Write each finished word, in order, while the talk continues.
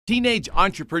Teenage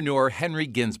entrepreneur Henry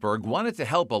Ginsberg wanted to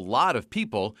help a lot of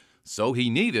people, so he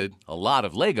needed a lot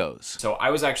of Legos. So I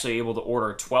was actually able to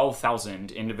order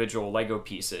 12,000 individual Lego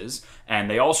pieces, and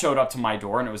they all showed up to my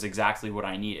door, and it was exactly what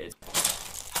I needed.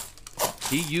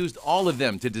 He used all of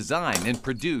them to design and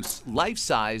produce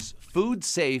life-size,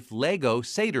 food-safe Lego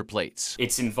seder plates.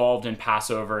 It's involved in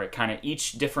Passover. It kind of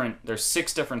there's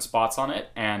 6 different spots on it,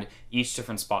 and each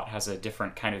different spot has a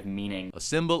different kind of meaning. A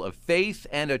symbol of faith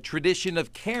and a tradition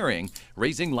of caring,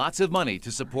 raising lots of money to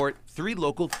support 3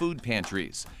 local food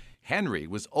pantries. Henry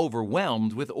was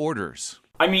overwhelmed with orders.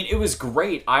 I mean, it was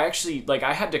great. I actually,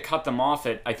 I had to cut them off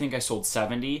at, I think I sold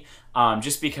 70,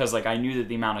 just because, I knew that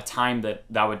the amount of time that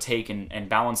would take and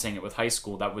balancing it with high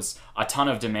school, that was a ton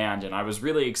of demand, and I was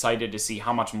really excited to see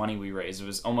how much money we raised. It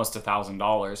was almost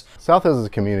 $1,000. South Hills is a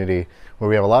community where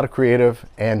we have a lot of creative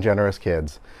and generous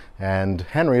kids, and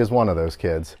Henry is one of those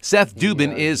kids. Seth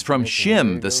Dubin is from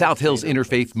SHIM, the South Hills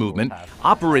Interfaith Movement,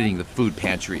 operating the food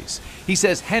pantries. He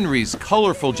says Henry's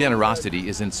colorful generosity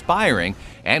is inspiring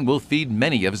and will feed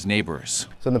many of his neighbors.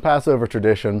 So in the Passover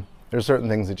tradition, there's certain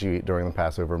things that you eat during the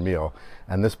Passover meal,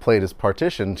 and this plate is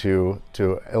partitioned to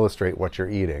illustrate what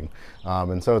you're eating.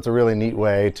 And so it's a really neat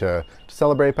way to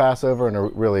celebrate Passover, and a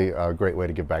really great way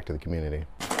to give back to the community.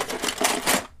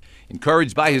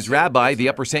 Encouraged by his rabbi, the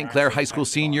Upper St. Clair High School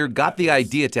senior got the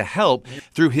idea to help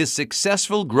through his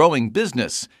successful growing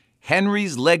business,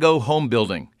 Henry's Lego Home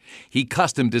Building. He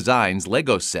custom designs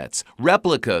Lego sets,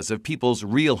 replicas of people's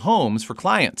real homes for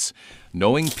clients.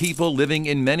 Knowing people living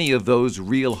in many of those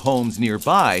real homes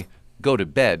nearby go to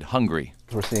bed hungry.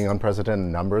 We're seeing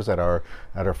unprecedented numbers at our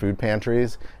food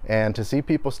pantries, and to see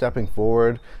people stepping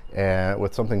forward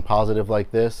with something positive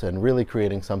like this and really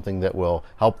creating something that will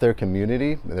help their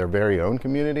community, their very own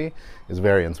community, is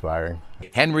very inspiring.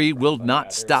 Henry will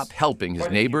not stop helping his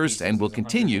neighbors and will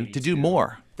continue to do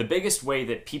more. The biggest way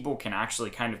that people can actually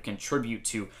kind of contribute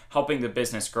to helping the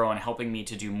business grow and helping me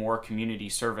to do more community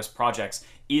service projects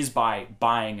is by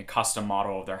buying a custom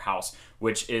model of their house,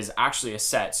 which is actually a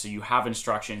set. So you have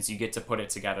instructions, you get to put it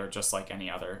together just like any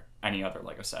other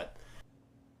Lego set.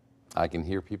 I can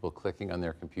hear people clicking on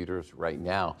their computers right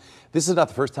now. This is not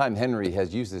the first time Henry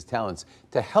has used his talents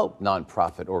to help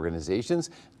nonprofit organizations,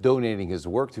 donating his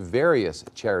work to various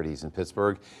charities in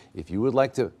Pittsburgh. If you would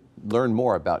like to learn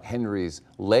more about Henry's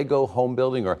Lego home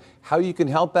building or how you can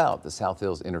help out the South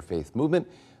Hills Interfaith Movement,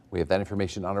 we have that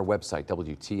information on our website,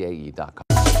 WTAE.com.